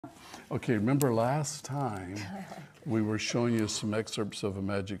Okay, remember last time we were showing you some excerpts of a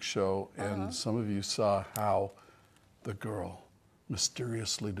magic show, and some of you saw how the girl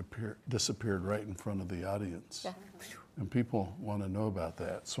mysteriously disappeared right in front of the audience. Yeah. And people want to know about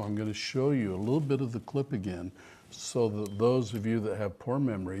that. So I'm going to show you a little bit of the clip again so that those of you that have poor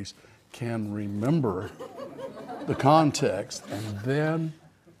memories can remember the context, and then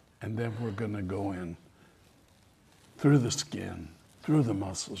we're going to go in through the skin, through the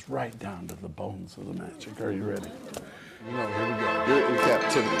muscles, right down to the bones of the magic. Are you ready? No, here we go. You're in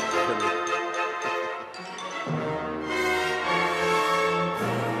captivity.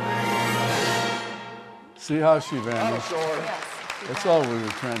 See how she vanished? Yes. That's all we were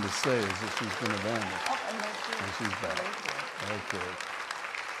trying to say, is that she's going to vanish. And she's back. Okay.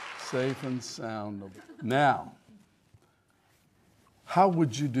 Safe and sound. Now, how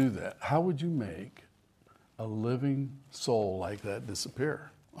would you do that? How would you make a living soul like that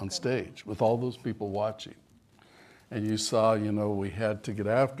disappear on stage with all those people watching? And you saw, we had to get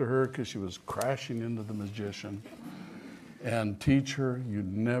after her because she was crashing into the magician. And teach her, you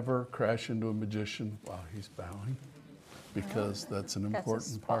never crash into a magician while he's bowing, because that's an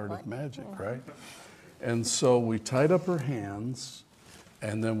important part of magic, right? And so we tied up her hands,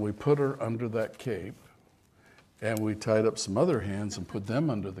 and then we put her under that cape, and we tied up some other hands and put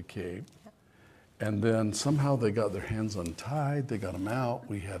them under the cape. And then somehow they got their hands untied, they got them out,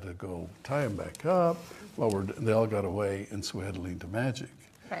 we had to go tie them back up. Well, they all got away, and so we had to lean to magic.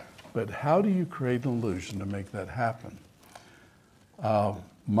 Right. But how do you create an illusion to make that happen?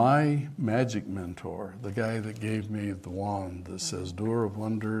 My magic mentor, the guy that gave me the wand that says Doer of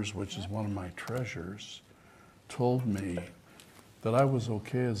Wonders, which is one of my treasures, told me that I was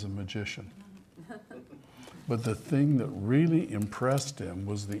okay as a magician. But the thing that really impressed him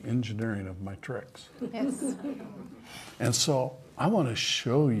was the engineering of my tricks. Yes. And so I want to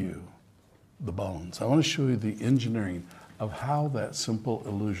show you the bones. I want to show you the engineering of how that simple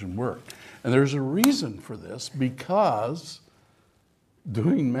illusion worked. And there's a reason for this, because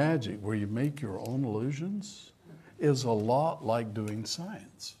doing magic where you make your own illusions is a lot like doing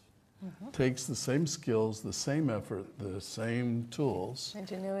science. Takes the same skills, the same effort, the same tools.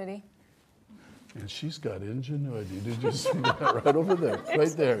 Ingenuity. And she's got ingenuity. Did you see that right over there?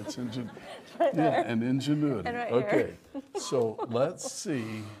 Right there. It's yeah, and ingenuity. And right okay. So let's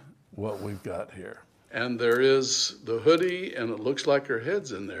see what we've got here. And there is the hoodie, and it looks like her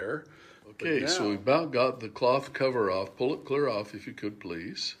head's in there. Okay, so we've about got the cloth cover off. Pull it clear off if you could,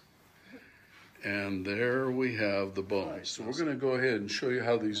 please. And there we have the bones. So we're going to go ahead and show you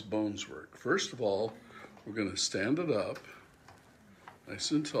how these bones work. First of all, we're going to stand it up,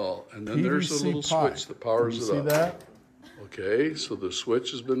 nice and tall. And then there's a little switch that powers it up. See that? Okay, so the switch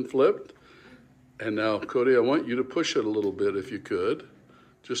has been flipped. And now, Cody, I want you to push it a little bit if you could.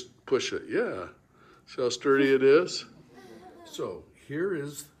 Just push it, yeah. See how sturdy it is? So here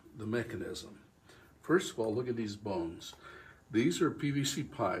is the mechanism. First of all, look at these bones. These are PVC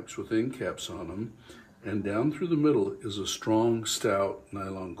pipes with end caps on them, and down through the middle is a strong, stout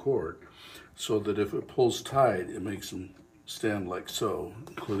nylon cord, so that if it pulls tight, it makes them stand like so,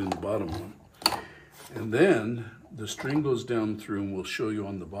 including the bottom one. And then the string goes down through, and we'll show you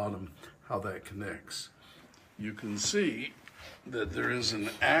on the bottom how that connects. You can see that there is an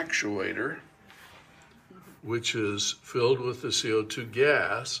actuator which is filled with the CO2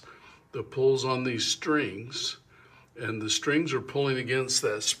 gas that pulls on these strings, and the strings are pulling against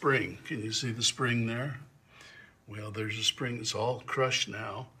that spring. Can you see the spring there? Well, there's a spring that's all crushed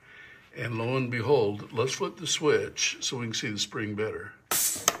now, and lo and behold, let's flip the switch so we can see the spring better.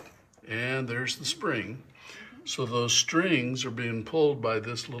 And there's the spring. So those strings are being pulled by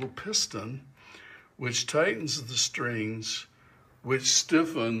this little piston, which tightens the strings, which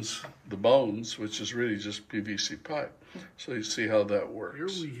stiffens the bones, which is really just PVC pipe. So you see how that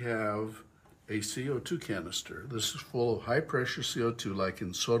works. Here we have a CO2 canister. This is full of high pressure CO2, like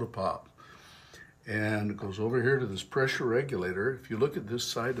in soda pop. And it goes over here to this pressure regulator. If you look at this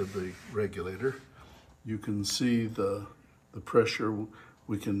side of the regulator, you can see the pressure.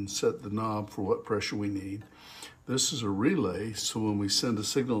 We can set the knob for what pressure we need. This is a relay, so when we send a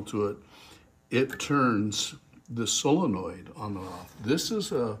signal to it, it turns the solenoid on and off. This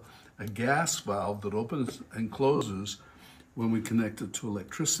is a gas valve that opens and closes when we connect it to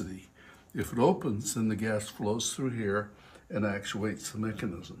electricity. If it opens, then the gas flows through here and actuates the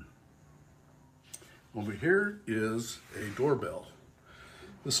mechanism. Over here is a doorbell.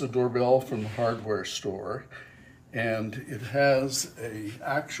 This is a doorbell from the hardware store, and it has an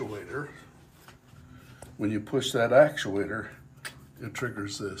actuator. When you push that actuator, it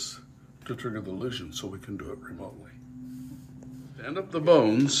triggers this to trigger the illusion, so we can do it remotely. Stand up the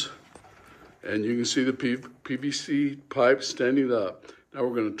bones, and you can see the PVC pipe standing up. Now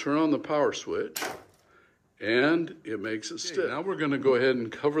we're going to turn on the power switch, and it makes it stick. Now we're going to go ahead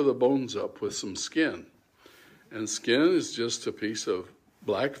and cover the bones up with some skin. And skin is just a piece of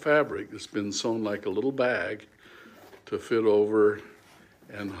black fabric that's been sewn like a little bag to fit over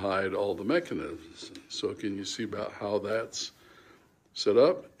and hide all the mechanisms. So can you see about how that's set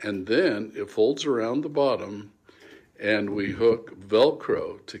up? And then it folds around the bottom, and we hook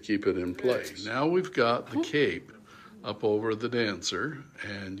Velcro to keep it in place. Now we've got the cape up over the dancer,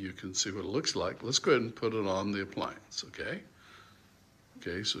 and you can see what it looks like. Let's go ahead and put it on the appliance, okay?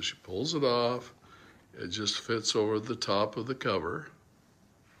 Okay, so she pulls it off. It just fits over the top of the cover.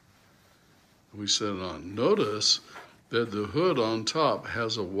 We set it on. Notice that the hood on top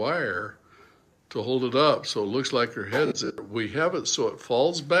has a wire to hold it up so it looks like her head's in it. We have it so it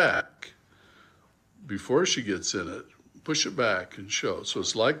falls back before she gets in it. Push it back and show. So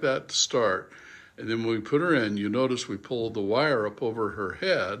it's like that to start. And then when we put her in, you notice we pull the wire up over her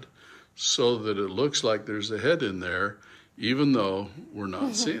head so that it looks like there's a head in there, even though we're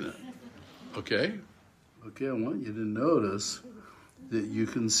not seeing it. Okay? Okay, I want you to notice that you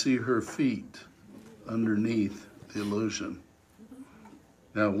can see her feet underneath the illusion.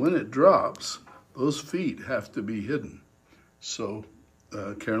 Now, when it drops, those feet have to be hidden. So,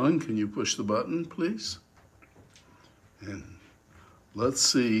 Carolyn, can you push the button, please? And let's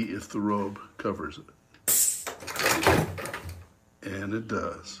see if the robe covers it. And it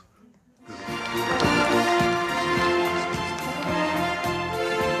does. Thank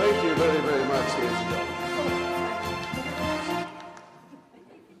you very, very much, ladies and gentlemen.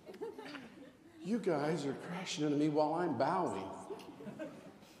 You guys are crashing into me while I'm bowing.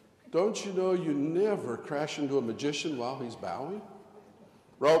 Don't you know you never crash into a magician while he's bowing?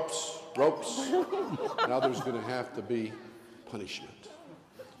 Ropes, ropes. Now there's going to have to be punishment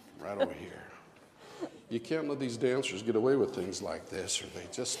right over here. You can't let these dancers get away with things like this or they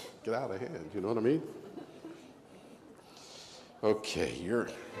just get out of hand, you know what I mean? Okay, you're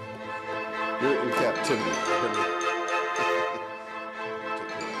in captivity.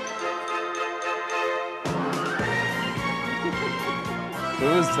 Who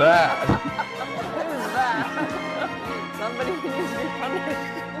is that? Who is that? Somebody who needs to be punished.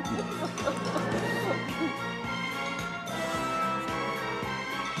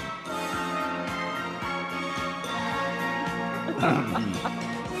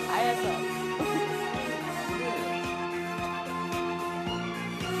 ISO.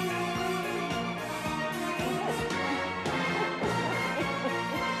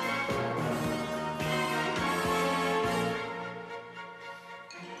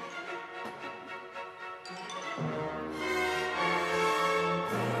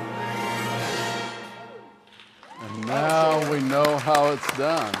 Now we know how it's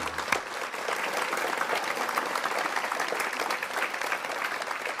done.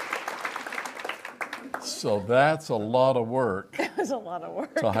 So that's a lot of work It was a lot of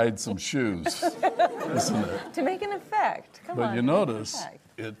work. to hide some shoes, isn't it? To make an effect. Come on. But you notice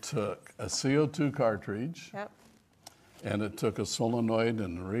it took a CO2 cartridge, Yep. and it took a solenoid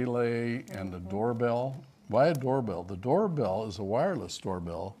and a relay and a doorbell. Why a doorbell? The doorbell is a wireless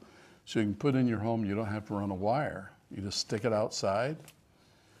doorbell, so you can put in your home, you don't have to run a wire. You just stick it outside.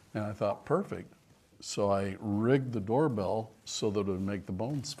 And I thought, perfect. So I rigged the doorbell so that it would make the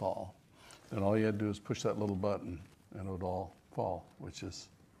bones fall. And all you had to do is push that little button and it would all fall, which is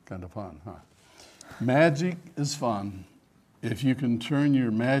kind of fun, huh? Magic is fun if you can turn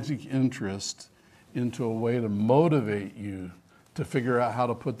your magic interest into a way to motivate you to figure out how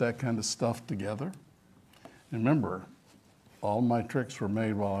to put that kind of stuff together. And remember, all my tricks were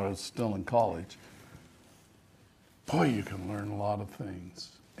made while I was still in college. Boy, you can learn a lot of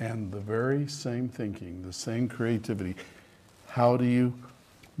things. And the very same thinking, the same creativity. How do you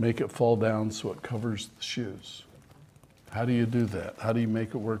make it fall down so it covers the shoes? How do you do that? How do you make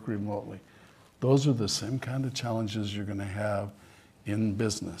it work remotely? Those are the same kind of challenges you're going to have in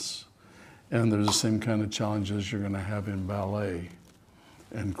business. And there's the same kind of challenges you're going to have in ballet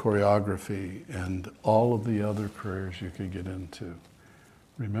and choreography and all of the other careers you could get into.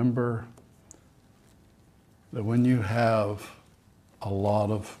 Remember that when you have a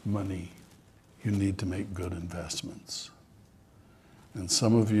lot of money, you need to make good investments. And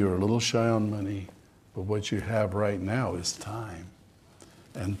some of you are a little shy on money, but what you have right now is time.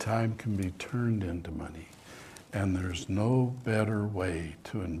 And time can be turned into money. And there's no better way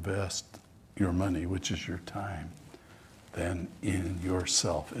to invest your money, which is your time, than in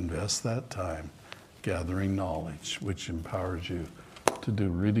yourself. Invest that time gathering knowledge, which empowers you to do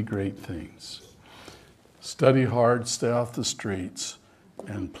really great things. Study hard, stay off the streets,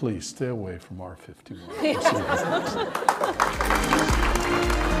 and please stay away from R51. We'll see you next time.